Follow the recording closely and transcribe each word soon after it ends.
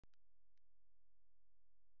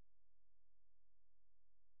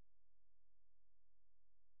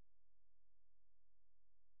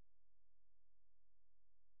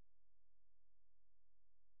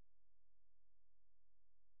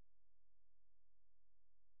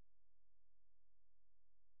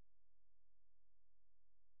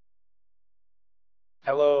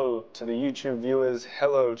Hello to the YouTube viewers.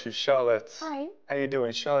 Hello to Charlotte. Hi. How you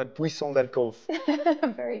doing? Charlotte Buisson Dackow.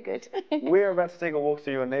 Very good. We're about to take a walk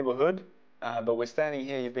through your neighborhood, but we're standing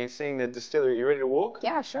here. You've been seeing the distillery. You ready to walk?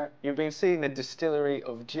 Yeah, sure. You've been seeing the distillery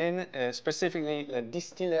of gin, specifically la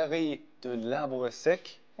Distillerie de l'Arbre Sec.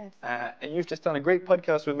 Yes. And you've just done a great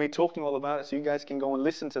podcast with me talking all about it, so you guys can go and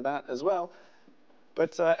listen to that as well.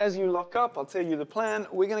 But as you lock up, I'll tell you the plan.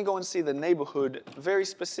 We're going to go and see the neighborhood, very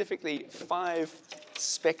specifically 5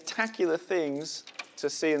 spectacular things to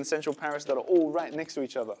see in central Paris that are all right next to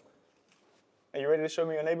each other. Are you ready to show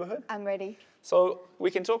me your neighborhood? I'm ready. So we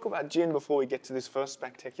can talk about gin before we get to this first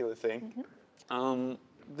spectacular thing.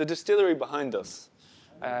 The distillery behind us,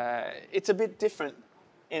 it's a bit different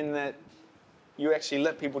in that you actually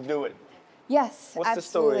let people do it. Yes, What's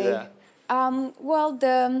absolutely. the story there? Well,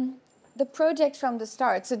 the project from the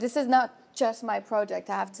start, so this is not just my project,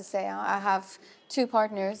 I have to say. I have 2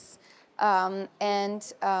 partners,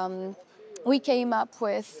 and we came up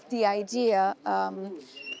with the idea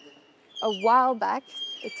a while back.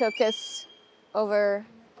 It took us over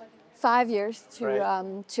 5 years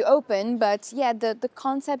to open, but yeah, the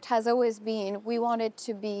concept has always been we wanted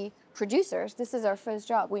to be producers. This is our first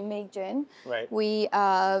job. We make gin. Right. We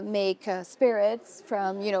make spirits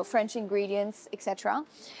from French ingredients, etc.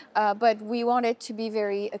 But we wanted to be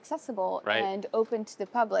very accessible and open to the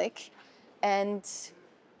public, and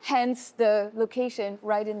hence the location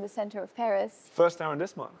right in the center of Paris. First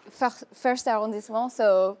arrondissement. First arrondissement.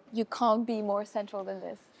 So you can't be more central than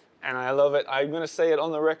this. And I love it. I'm going to say it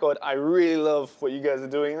on the record. I really love what you guys are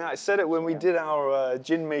doing now. I said it when we did our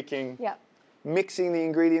gin making. Yeah. Mixing the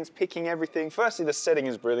ingredients, picking everything. Firstly, the setting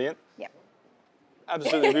is brilliant. Yeah.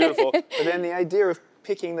 Absolutely beautiful. But then the idea of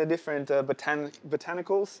picking the different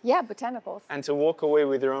botanicals. Yeah, botanicals. And to walk away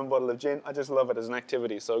with your own bottle of gin, I just love it as an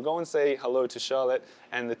activity. So go and say hello to Charlotte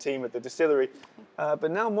and the team at the distillery.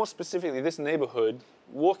 But now more specifically, this neighborhood,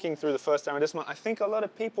 walking through the first arrondissement, I think a lot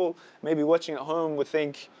of people maybe watching at home would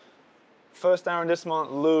think, first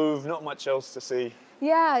arrondissement, Louvre, not much else to see.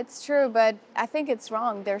 Yeah, it's true, but I think it's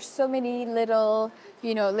wrong. There's so many little,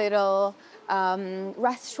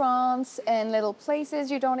 restaurants and little places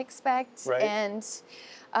you don't expect. Right. And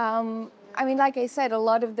I mean, like I said, a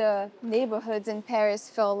lot of the neighborhoods in Paris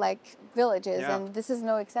feel like villages, and this is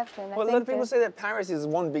no exception. Well, a lot of people say that Paris is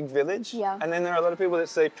one big village, and then there are a lot of people that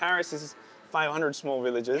say Paris is 500 small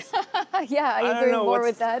villages. Yeah, I agree more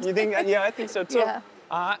with that. You think? Yeah, I think so too.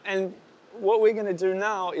 Yeah. And what we're going to do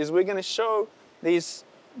now is we're going to show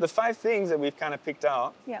the 5 things that we've kind of picked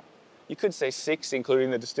out. Yeah. You could say 6, including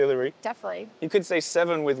the distillery. Definitely. You could say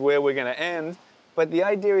 7 with where we're going to end. But the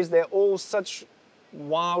idea is they're all such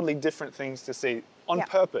wildly different things to see on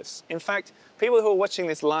purpose. In fact, people who are watching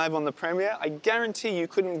this live on the premiere, I guarantee you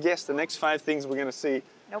couldn't guess the next 5 things we're going to see.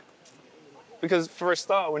 Nope. Because for a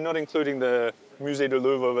start, we're not including the Musée du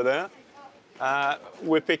Louvre over there.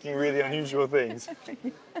 We're picking really unusual things.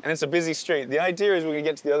 And it's a busy street. The idea is we're going to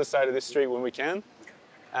get to the other side of this street when we can.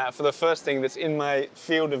 For the first thing that's in my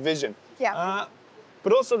field of vision. Yeah.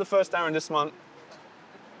 But also the first arrondissement,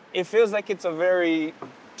 it feels like it's a very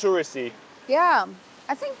touristy. Yeah,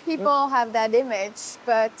 I think people have that image,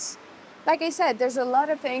 but like I said, there's a lot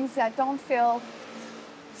of things that don't feel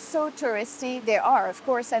so touristy. There are, of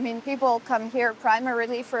course. I mean, people come here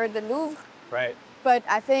primarily for the Louvre. Right. But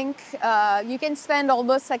I think you can spend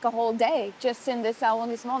almost like a whole day just in this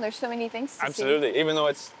arrondissement. There's so many things to see. Absolutely, even though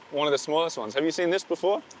it's one of the smallest ones. Have you seen this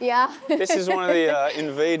before? Yeah. This is one of the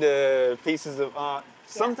invader pieces of art.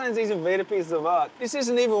 Sometimes these invader pieces of art, this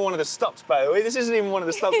isn't even one of the stops, by the way. This isn't even one of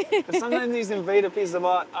the stops. But sometimes these invader pieces of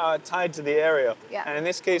art are tied to the area. Yeah. And in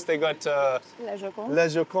this case, they got La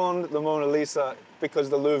Joconde, the Mona Lisa, because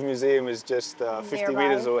the Louvre Museum is just 50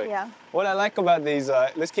 meters away. Yeah. What I like about these,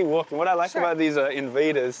 let's keep walking. What I like about these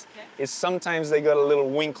invaders is sometimes they got a little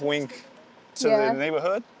wink to the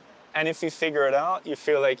neighborhood. And if you figure it out, you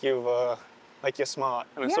feel like you're smart.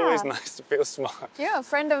 And it's always nice to feel smart. Yeah, a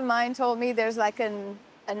friend of mine told me there's like an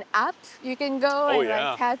app you can go and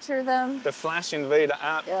like capture them. The Flash Invader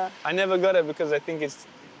app. Yeah. I never got it because I think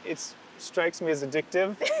it strikes me as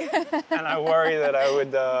addictive. And I worry that I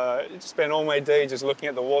would spend all my day just looking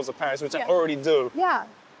at the walls of Paris, which I already do. Yeah.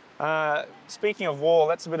 Speaking of wall,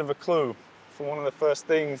 that's a bit of a clue for one of the first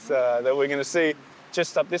things that we're going to see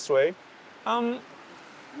just up this way.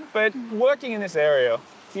 But working in this area,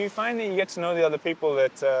 do you find that you get to know the other people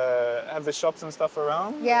that have the shops and stuff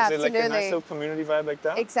around? Yeah, absolutely. Is it like a nice little community vibe like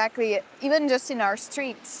that? Exactly. Even just in our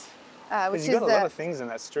streets. Which you got a lot of things in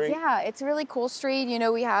that street. Yeah, it's a really cool street. You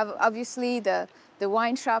know, we have obviously the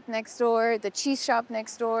wine shop next door, the cheese shop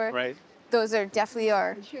next door. Right. Those are definitely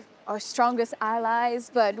our our strongest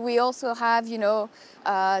allies, but we also have, you know,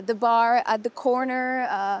 the bar at the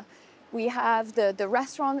corner. We have the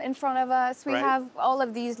restaurant in front of us. We have all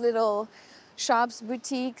of these little shops,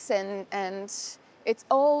 boutiques, and it's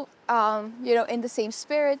all, you know, in the same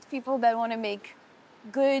spirit. People that want to make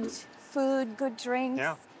good food, good drinks,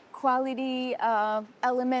 quality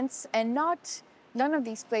elements, and none of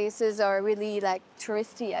these places are really like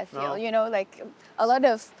touristy, I feel. You know, like a lot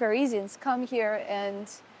of Parisians come here and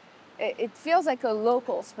it feels like a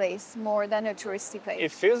local place more than a touristy place.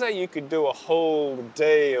 It feels like you could do a whole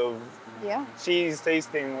day of cheese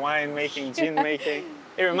tasting, wine making, gin making.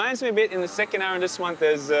 It reminds me a bit, in the second arrondissement,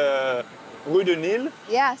 there's Rue de Nil.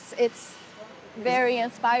 Yes, it's very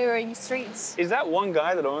inspiring streets. Is that one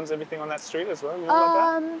guy that owns everything on that street as well? You know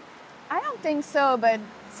about that? I don't think so, but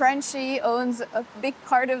Frenchie owns a big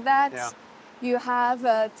part of that. Yeah. You have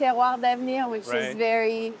Terroir d'Avenir, which is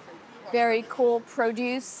very, very cool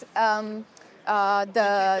produce.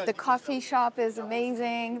 The coffee shop is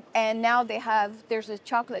amazing, and now there's a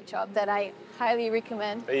chocolate shop that I highly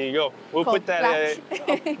recommend. There you go. We'll put that.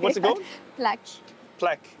 What's it called? Plaque.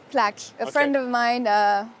 Plaque. Plaque. A friend of mine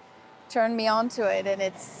turned me on to it, and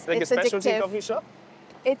it's like it's a specialty addictive. Coffee shop.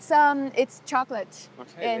 It's chocolate,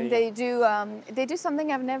 and they do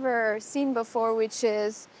something I've never seen before, which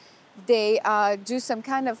is they do some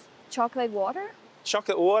kind of chocolate water.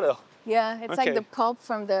 Chocolate water. Yeah, it's like the pulp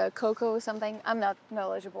from the cocoa or something. I'm not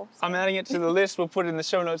knowledgeable. So. I'm adding it to the list. We'll put it in the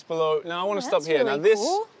show notes below. Now I want to stop here. Really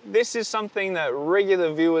Now this is something that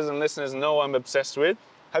regular viewers and listeners know I'm obsessed with.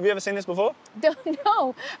 Have you ever seen this before?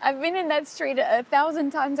 No, I've been in that street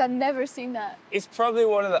 1,000 times. I've never seen that. It's probably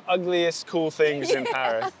one of the ugliest cool things in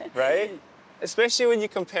Paris, right? Especially when you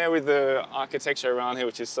compare with the architecture around here,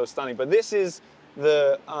 which is so stunning. But this is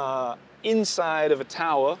the inside of a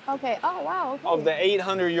tower. Okay. Oh, wow. Okay. Of the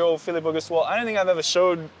 800-year-old Philippe Auguste wall. I don't think I've ever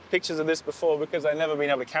showed pictures of this before because I've never been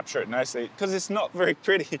able to capture it nicely because it's not very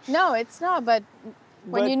pretty. No, it's not, but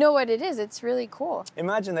when you know what it is, it's really cool.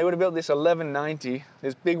 Imagine they would have built this 1190,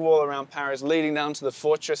 this big wall around Paris leading down to the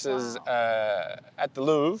fortresses at the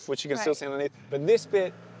Louvre, which you can still see underneath. But this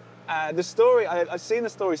bit, the story, I've seen the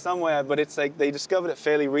story somewhere, but it's like they discovered it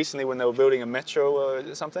fairly recently when they were building a metro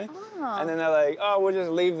or something. And then they're like, oh, we'll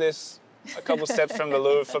just leave this a couple steps from the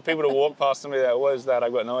Louvre for people to walk past and be like, what is that?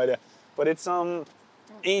 I've got no idea. But it's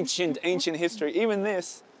ancient history. Even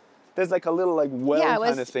this, there's like a little like well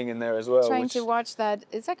kind of thing in there as well. Trying to watch that.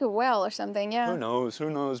 It's like a well or something, Who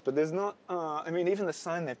knows? But there's not, I mean, even the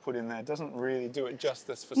sign they put in there doesn't really do it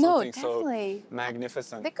justice for something so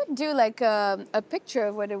magnificent. They could do like a picture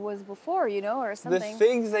of what it was before, you know, or something. The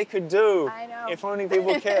things they could do. I know. If only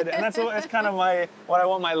people cared. And that's kind of what I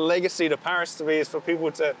want my legacy to Paris to be, is for people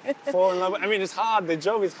to fall in love with. I mean, it's hard. The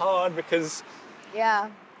job is hard because... Yeah.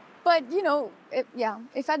 But, you know,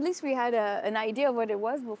 if at least we had an idea of what it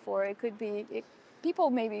was before, it could be,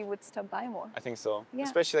 people maybe would stop by more. I think so. Yeah.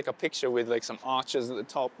 Especially like a picture with like some archers at the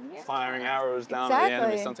top firing arrows down at the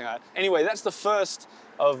end or something like that. Anyway, that's the first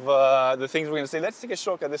of the things we're going to see. Let's take a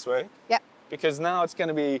shortcut this way. Yeah. Because now it's going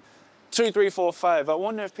to be 2, 3, 4, 5. I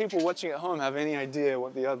wonder if people watching at home have any idea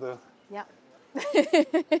what the other... Yeah.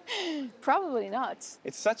 Probably not.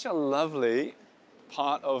 It's such a lovely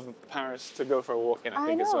part of Paris to go for a walk in, I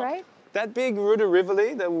think, as well. Right? That big Rue de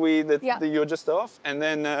Rivoli that you're just off, and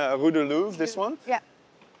then Rue de Louvre, this one. Yeah.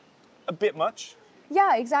 A bit much.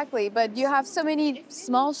 Yeah, exactly. But you have so many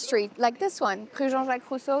small streets, like this one, Rue Jean-Jacques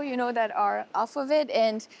Rousseau, you know, that are off of it,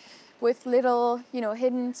 and with little, you know,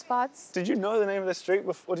 hidden spots. Did you know the name of the street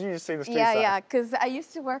before? Or did you just see the street sign? Yeah, because I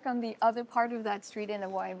used to work on the other part of that street in a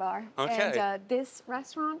wine bar. Okay. And this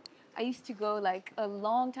restaurant, I used to go like a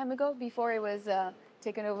long time ago, before it was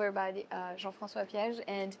taken over by Jean-François Piège,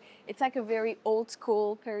 and it's like a very old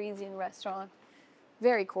school Parisian restaurant.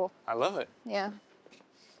 Very cool. I love it. Yeah.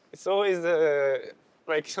 It's always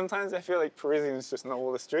like sometimes I feel like Parisians just know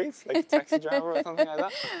all the streets, like a taxi driver or something like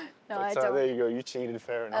that. No, but, I don't. There you go, you cheated,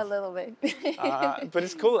 fair enough. A little bit. But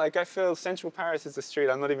it's cool, like I feel Central Paris is a street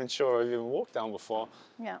I'm not even sure I've even walked down before.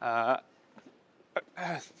 Yeah.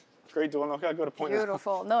 Great door knocker, I got a point.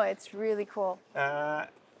 Beautiful. No, it's really cool.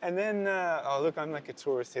 And then, oh look, I'm like a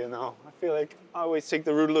tourist here now. I feel like I always take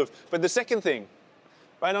the Rue de Louvre. But the second thing,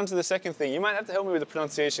 right on to the second thing. You might have to help me with the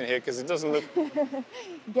pronunciation here because it doesn't look...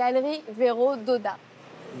 Galerie Véro d'Oda.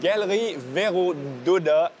 Galerie Véro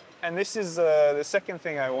d'Oda. And this is the second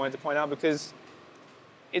thing I wanted to point out because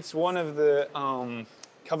it's one of the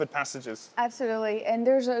covered passages. Absolutely. And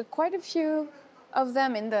there's quite a few of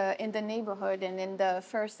them in the neighborhood and in the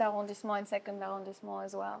first arrondissement and second arrondissement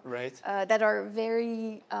as well. Right. That are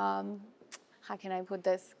very, how can I put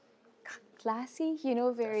this, classy, you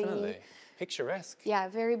know, very... Definitely. picturesque. Yeah,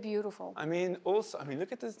 very beautiful. I mean, also,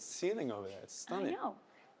 look at the ceiling over there. It's stunning. I know.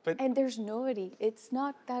 And there's nobody. It's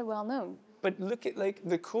not that well known. But look at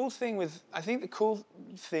the cool thing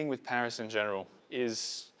with Paris in general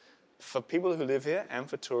is for people who live here and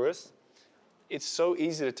for tourists, it's so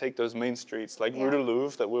easy to take those main streets like Rue de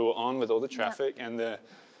Louvre that we were on with all the traffic and the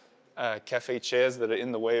cafe chairs that are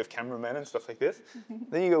in the way of cameramen and stuff like this.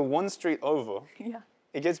 Then you go one street over. Yeah.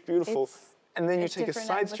 It gets beautiful. And then you take a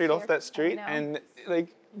side street off that street and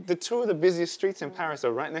the two of the busiest streets in Paris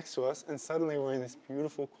are right next to us, and suddenly we're in this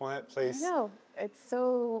beautiful, quiet place. I know. It's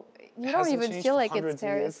so... You don't even feel like it's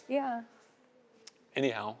Paris. Yeah.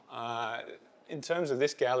 Anyhow, in terms of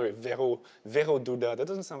this gallery, Véro Douda, that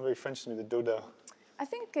doesn't sound very French to me, the Douda. I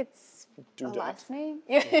think it's a last name.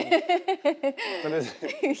 But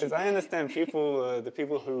as I understand, the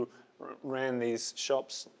people who ran these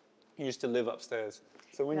shops used to live upstairs.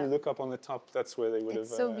 So when you look up on the top, that's where they would have...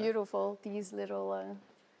 It's so beautiful, these little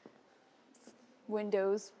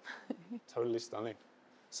windows. Totally stunning.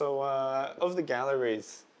 So of the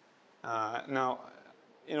galleries, now,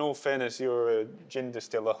 in all fairness, you're a gin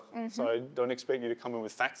distiller, so I don't expect you to come in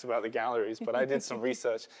with facts about the galleries, but I did some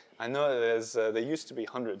research. I know there used to be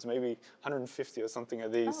hundreds, maybe 150 or something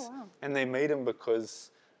of these, and they made them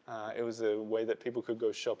because it was a way that people could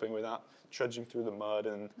go shopping without trudging through the mud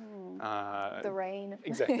and... the rain.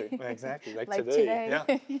 Exactly, like today.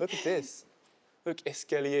 Yeah, look at this. Look,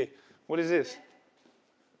 escalier. What is this?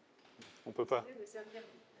 On peut pas.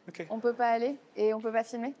 Okay. On peut pas aller et on peut pas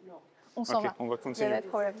filmer? Non. On s'en va. On va continuer. Il y a pas de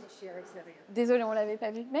problème. Désolée, on l'avait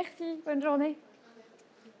pas vu. Merci, bonne journée.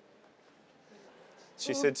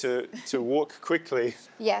 She said to walk quickly.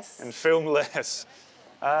 Yes. And film less.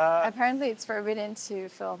 Apparently it's forbidden to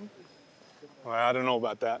film. Well, I don't know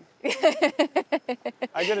about that.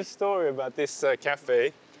 I got a story about this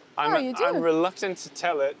cafe. I'm reluctant to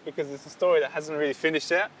tell it because it's a story that hasn't really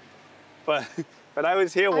finished yet. But I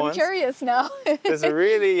was here once. I'm curious now. There's a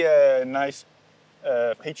really nice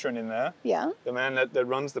patron in there. Yeah. The man that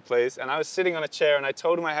runs the place. And I was sitting on a chair and I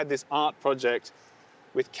told him I had this art project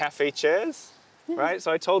with cafe chairs. Right?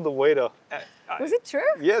 So I told the waiter. Was it true?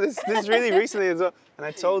 Yeah, this really recently as well. And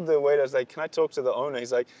I told the waiter, I was like, can I talk to the owner?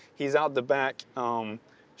 He's like, he's out the back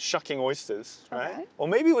shucking oysters, right? Okay. Or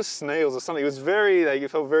maybe it was snails or something. It was very, it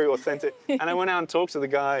felt very authentic. And I went out and talked to the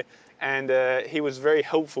guy and he was very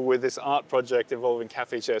helpful with this art project involving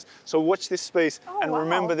cafe chairs. So watch this space and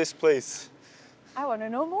remember this place. I want to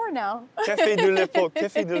know more now. Café de l'époque,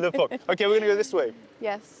 Café de l'époque. Okay, we're going to go this way.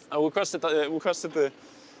 Yes. We'll cross the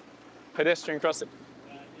pedestrian crossing.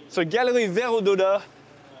 So Galerie Véro Douda,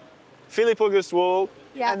 Philippe Auguste Wall,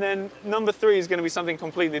 and then number 3 is going to be something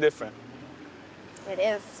completely different. It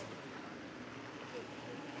is.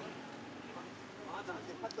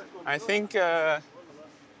 I think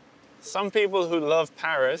some people who love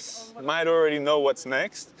Paris might already know what's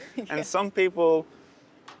next, and some people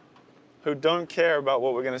who don't care about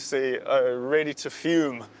what we're going to see are ready to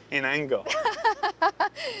fume in anger.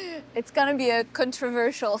 It's going to be a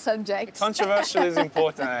controversial subject. Controversial is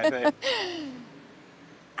important, I think.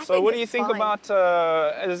 So what do you think about,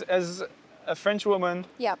 as a French woman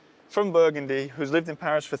from Burgundy who's lived in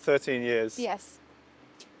Paris for 13 years? Yes.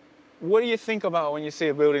 What do you think about when you see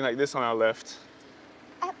a building like this on our left?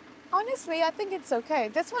 Honestly, I think it's okay.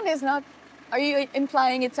 This one is not... Are you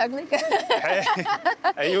implying it's ugly?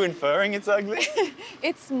 Are you inferring it's ugly?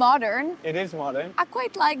 It's modern. It is modern. I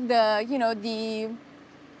quite like the, the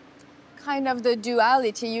kind of the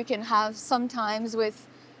duality you can have sometimes with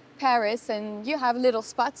Paris, and you have little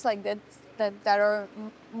spots like that are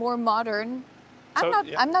more modern.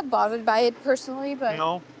 I'm not bothered by it personally, but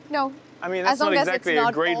no. I mean, that's not exactly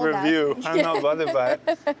a great review. I'm not bothered by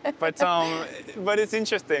it. But it's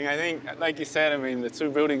interesting. I think, like you said, I mean, the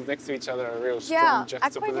two buildings next to each other are a real strong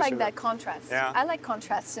juxtaposition. I quite like that contrast. Yeah. I like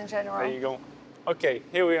contrasts in general. There you go. Okay,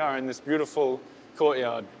 here we are in this beautiful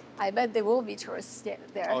courtyard. I bet there will be tourists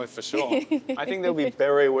there. Oh, for sure. I think there'll be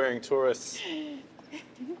beret-wearing tourists. I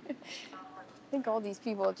think all these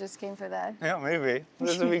people just came for that. Yeah, maybe.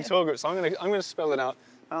 There's a big tour group, so I'm gonna spell it out.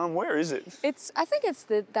 Where is it? I think it's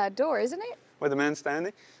that door, isn't it? Where the man's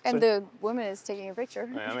standing? And the woman is taking a picture.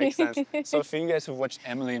 Yeah, that makes sense. So for you guys who've watched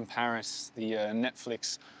Emily in Paris, the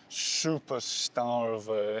Netflix superstar of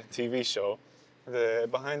a TV show,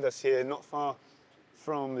 behind us here, not far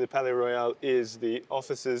from the Palais Royal, is the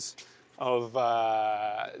offices of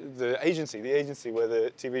the agency where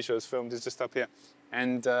the TV show is filmed is just up here.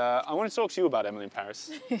 And I want to talk to you about Emily in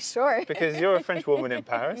Paris. Sure. Because you're a French woman in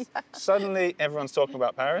Paris. Yeah. Suddenly, everyone's talking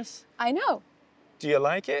about Paris. I know. Do you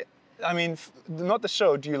like it? I mean, not the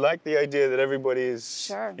show. Do you like the idea that everybody is...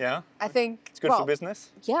 Sure. Yeah? I think... It's good for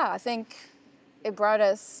business? Yeah, I think it brought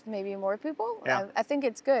us maybe more people. Yeah. I think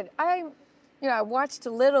it's good. I watched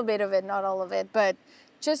a little bit of it, not all of it, but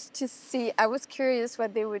just to see, I was curious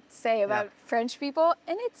what they would say about French people,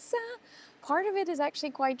 and it's part of it is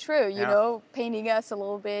actually quite true. You know, painting us a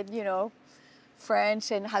little bit, you know,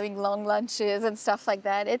 French and having long lunches and stuff like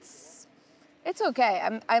that. It's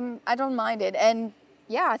okay. I don't mind it, and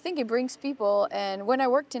yeah, I think it brings people. And when I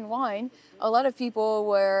worked in wine, a lot of people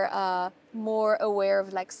were more aware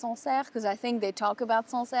of like Sancerre, because I think they talk about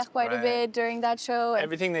Sancerre quite a bit during that show.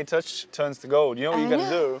 Everything they touch turns to gold. You know what you got to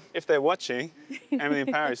do if they're watching Emily in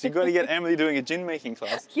Paris? You got to get Emily doing a gin making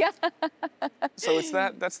class. Yeah. So it's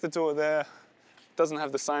that's the door there. Doesn't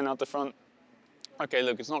have the sign out the front. Okay,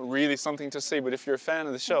 look, it's not really something to see, but if you're a fan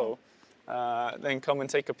of the show, then come and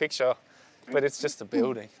take a picture. But it's just a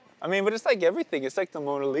building. I mean, but it's like everything. It's like the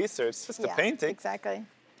Mona Lisa. It's just a painting. Exactly.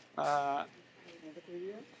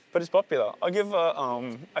 But it's popular. I'll give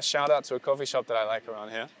a shout out to a coffee shop that I like around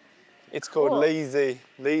here. It's called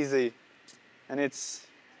Lazy, and it's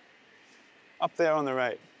up there on the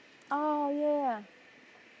right. Oh yeah,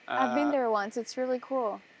 I've been there once. It's really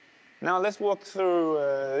cool. Now let's walk through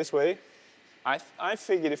this way. I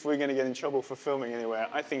figured if we're going to get in trouble for filming anywhere,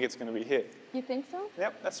 I think it's going to be here. You think so?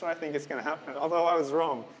 Yep, that's what I think is going to happen. Although I was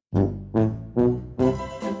wrong.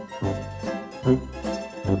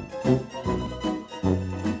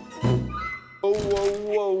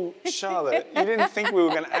 Whoa, Charlotte, you didn't think we were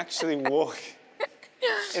going to actually walk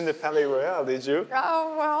in the Palais Royal, did you?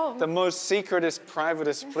 Oh, well. The most secretest,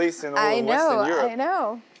 privatest place in all of Western Europe. I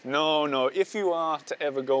know. No, if you are to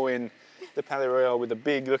ever go in the Palais Royal with a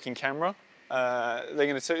big looking camera, they're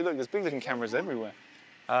going to tell you, look, there's big looking cameras everywhere.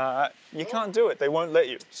 You can't do it, they won't let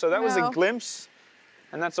you. So that was a glimpse,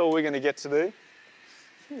 and that's all we're going to get to do.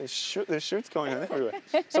 There's shoots going on everywhere.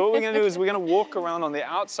 So what we're going to do is we're going to walk around on the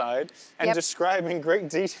outside and describe in great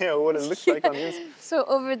detail what it looks like on the inside. So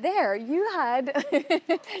over there, you had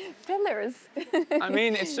pillars. I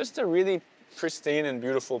mean, it's just a really pristine and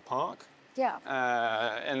beautiful park. Yeah.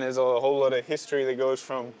 And there's a whole lot of history that goes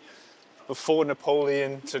from before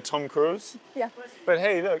Napoleon to Tom Cruise. Yeah. But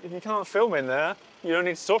hey, look, if you can't film in there, you don't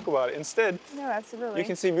need to talk about it. Instead, no, absolutely. You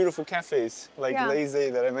can see beautiful cafes like Lazy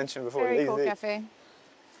that I mentioned before. Very cool cafe.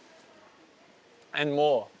 And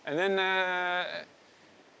more. And then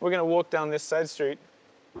we're going to walk down this side street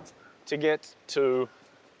to get to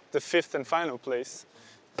the fifth and final place.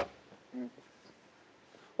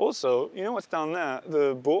 Also, you know what's down there?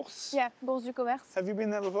 The Bourse? Yeah, Bourse du Commerce. Have you been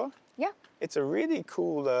there before? Yeah. It's a really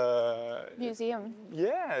cool... museum.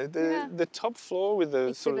 Yeah, the top floor with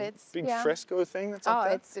the sort of big fresco thing that's up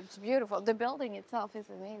there. Oh, it's beautiful. The building itself is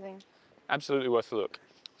amazing. Absolutely worth a look.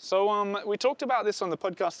 So we talked about this on the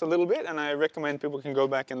podcast a little bit, and I recommend people can go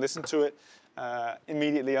back and listen to it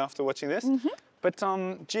immediately after watching this. Mm-hmm. But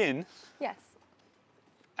gin. Yes.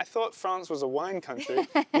 I thought France was a wine country.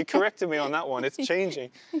 You corrected me on that one. It's changing.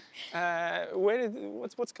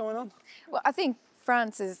 What's going on? Well, I think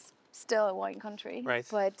France is still a wine country. Right.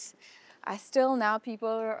 But now people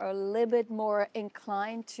are a little bit more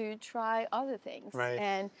inclined to try other things. Right.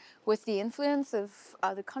 And with the influence of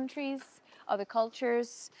other countries, other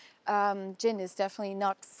cultures, gin is definitely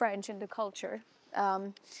not French in the culture.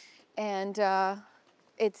 And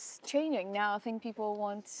it's changing now. I think people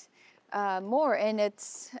want more, and I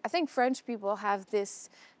think French people have this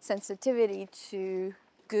sensitivity to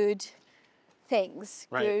good things,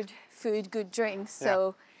 good food, good drinks.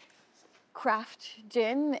 So craft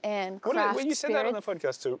gin and craft When you said that on the spirits.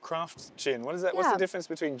 podcast too, craft gin, what is that? What's the difference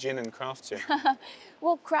between gin and craft gin?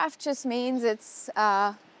 Well, craft just means it's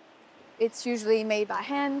usually made by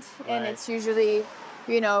hand, and it's usually,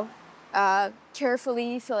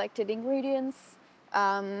 carefully selected ingredients.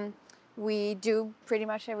 We do pretty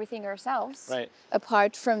much everything ourselves,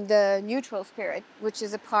 apart from the neutral spirit, which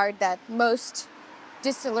is a part that most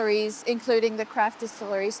distilleries, including the craft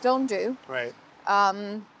distilleries, don't do. Right.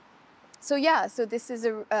 So this is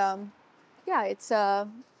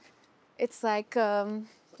it's like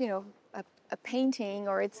a painting,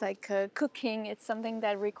 or it's like cooking. It's something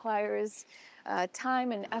that requires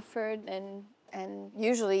time and effort, and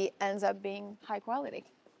usually ends up being high quality.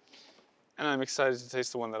 And I'm excited to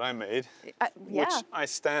taste the one that I made, which I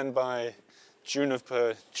stand by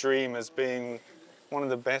Juniper Dream as being one of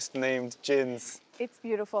the best named gins. It's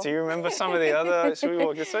beautiful. Do you remember some of the other, should we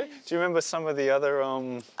walk this way? Do you remember some of the other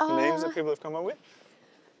names that people have come up with?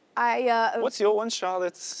 What's your one,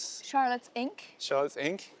 Charlotte's? Charlotte's Inc. Charlotte's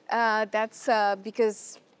Inc. That's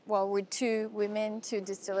because, we're two women, two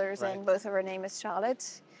distillers, and both of our name is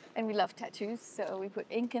Charlotte. And we love tattoos, so we put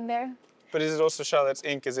ink in there. But is it also Charlotte's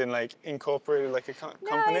Inc. as in like incorporated like a company?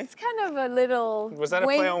 No, it's kind of a little. Was that a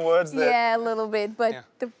play on words? Yeah, a little bit. But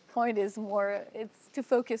the point is more, it's to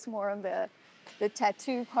focus more on the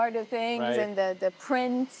tattoo part of things and the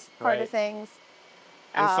print part of things.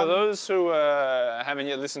 And for those who haven't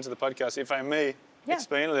yet listened to the podcast, if I may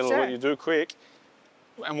explain a little what you do quick,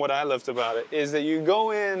 and what I loved about it is that you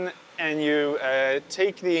go in and you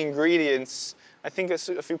take the ingredients. I think a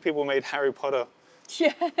few people made Harry Potter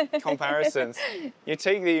comparisons. You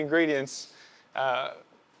take the ingredients,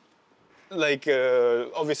 like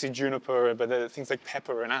obviously juniper, but things like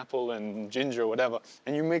pepper and apple and ginger or whatever,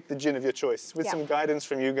 and you make the gin of your choice with some guidance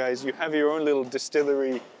from you guys. You have your own little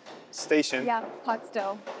distillery station. Yeah, pot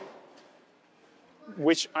still.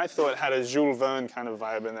 Which I thought had a Jules Verne kind of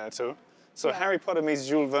vibe in there too. So Harry Potter meets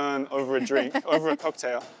Jules Verne over a drink, over a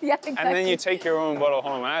cocktail. Yeah, exactly. And then you take your own bottle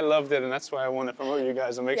home. And I loved it, and that's why I want to promote you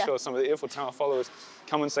guys and make sure some of the Eiffel Tower followers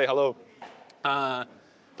come and say hello.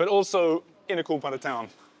 But also in a cool part of town.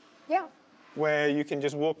 Yeah. Where you can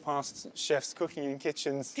just walk past chefs cooking in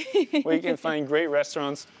kitchens, where you can find great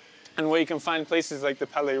restaurants, and where you can find places like the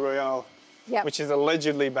Palais Royal, which is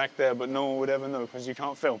allegedly back there, but no one would ever know because you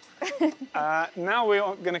can't film. Now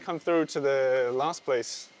we're going to come through to the last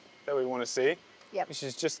place that we want to see, which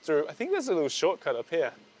is just through, I think there's a little shortcut up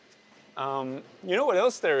here. You know what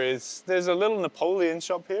else there is? There's a little Napoleon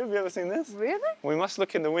shop here. Have you ever seen this? Really? We must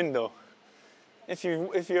look in the window. If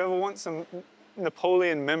you ever want some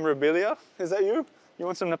Napoleon memorabilia, is that you? You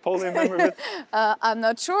want some Napoleon memorabilia? I'm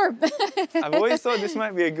not sure. I've always thought this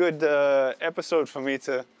might be a good episode for me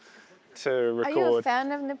to record. Are you a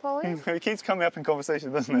fan of Napoleon? It keeps coming up in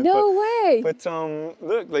conversation, doesn't it? No way! But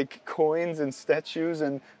look, like coins and statues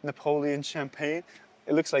and Napoleon champagne.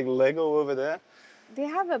 It looks like Lego over there. They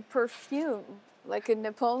have a perfume, like a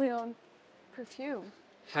Napoleon perfume.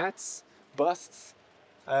 Hats, busts,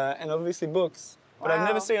 and obviously books. But I've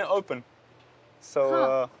never seen it open.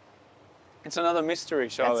 So it's another mystery,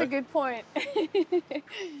 Charlotte. That's a good point.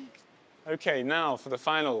 Okay, now for the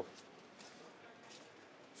final.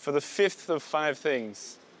 For the fifth of 5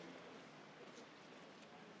 things.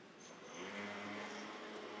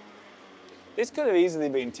 This could have easily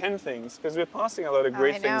been 10 things, because we're passing a lot of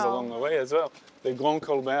great things along the way as well. The Grand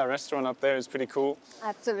Colbert restaurant up there is pretty cool.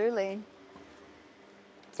 Absolutely.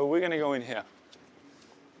 But we're going to go in here.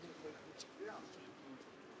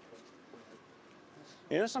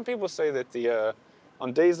 You know, some people say that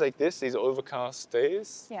on days like this, these overcast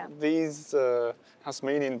days, these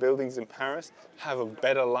Haussmannian buildings in Paris have a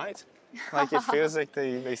better light. Like it feels like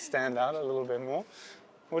they stand out a little bit more.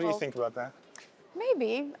 What do you think about that?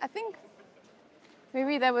 Maybe. I think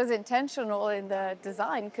maybe that was intentional in the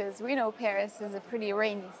design, because we know Paris is a pretty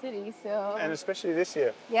rainy city, so... And especially this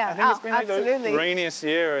year. Yeah, I think it's been like the rainiest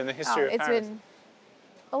year in the history of Paris. It's been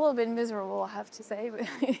a little bit miserable, I have to say.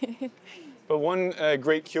 But one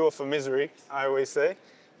great cure for misery, I always say,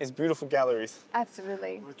 is beautiful galleries.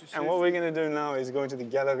 Absolutely. And what we're going to do now is go into the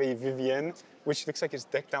Galerie Vivienne, which looks like it's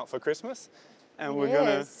decked out for Christmas. And we're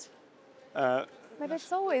going to... But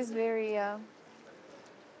it's always very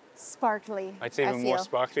sparkly. It's even more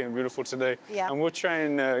sparkly and beautiful today. Yeah. And we'll try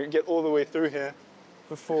and get all the way through here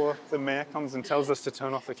before the mayor comes and tells us to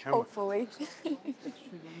turn off the camera. Hopefully.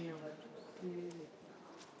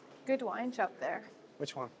 Good wine shop there.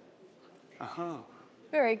 Which one?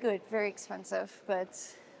 Very good, very expensive, but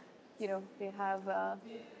you know, they have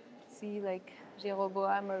see like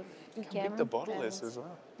Jéroboam of Yquem. How big the bottle is as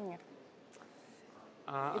well. Yeah.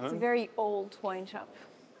 It's a very old wine shop.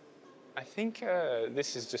 I think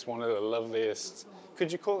this is just one of the loveliest.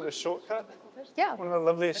 Could you call it a shortcut? Yeah. One of the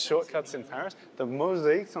loveliest shortcuts in Paris. The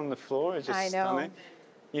mosaics on the floor are just stunning.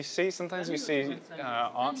 Sometimes you see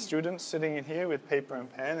art students sitting in here with paper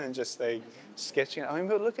and pen and just like sketching. I mean,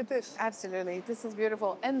 but look at this. Absolutely, this is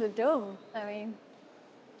beautiful. And the dome, I mean.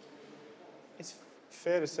 It's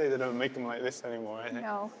fair to say they don't make them like this anymore, I think.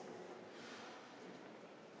 No.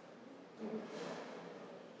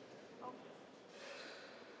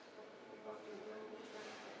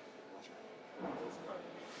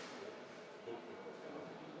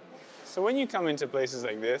 So when you come into places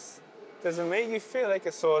like this, does it make you feel like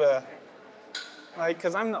a sort of, like,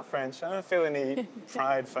 because I'm not French, I don't feel any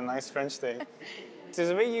pride for nice French things. Does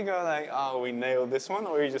it make you go like, oh, we nailed this one,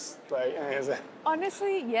 or are you just like, is it?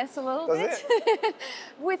 Honestly, yes, a little bit.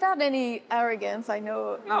 Without any arrogance, I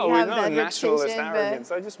know no, we have we're that not nationalist reputation,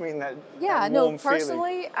 arrogance. I just mean that. Yeah, that no, warm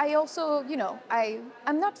personally, feeling. I also, you know,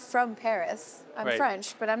 I'm not from Paris. I'm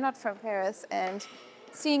French, but I'm not from Paris, and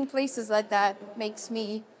seeing places like that makes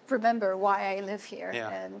me remember why I live here. Yeah.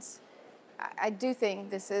 And I do think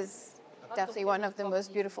this is definitely one of the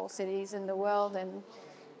most beautiful cities in the world, and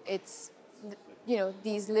it's you know,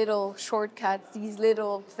 these little shortcuts, these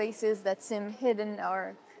little places that seem hidden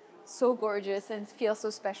are so gorgeous and feel so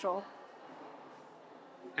special.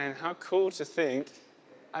 And how cool to think,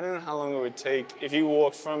 I don't know how long it would take if you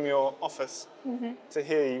walked from your office to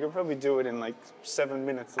here. You could probably do it in like 7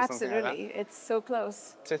 minutes or something like that. Absolutely, it's so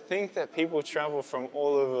close. To think that people travel from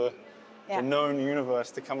all over the known universe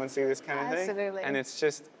to come and see this kind of thing. Absolutely. And it's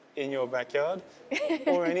just in your backyard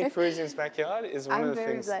or any Parisian's backyard is one of the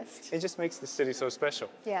things. Blessed. It just makes the city so special.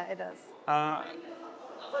 Yeah, it does.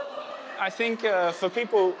 I think for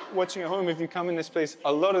people watching at home, if you come in this place,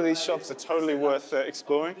 a lot of these shops are totally worth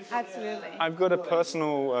exploring. Absolutely. I've got a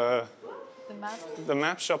personal, the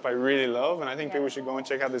map shop I really love, and I think people should go and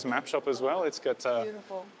check out this map shop as well. It's got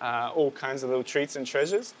all kinds of little treats and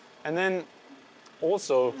treasures. And then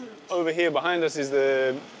also over here behind us is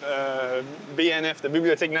the BNF, the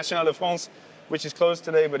Bibliothèque Nationale de France, which is closed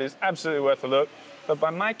today, but it's absolutely worth a look. But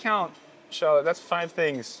by my count, Charlotte, that's 5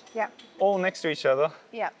 things. Yeah. All next to each other.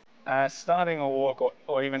 Yeah. Starting a walk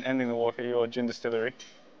or even ending the walk at your gin distillery.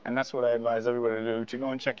 And that's what I advise everybody to do, to go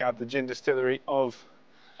and check out the gin distillery of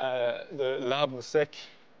the L'Arbre Sec.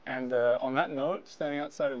 And on that note, standing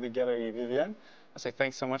outside of the Galerie Vivienne, I say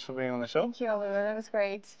thanks so much for being on the show. Thank you, Oliver. That was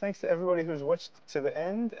great. Thanks to everybody who's watched to the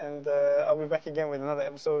end. And I'll be back again with another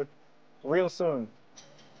episode real soon.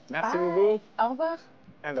 Merci beaucoup. Au revoir.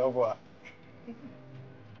 And au revoir.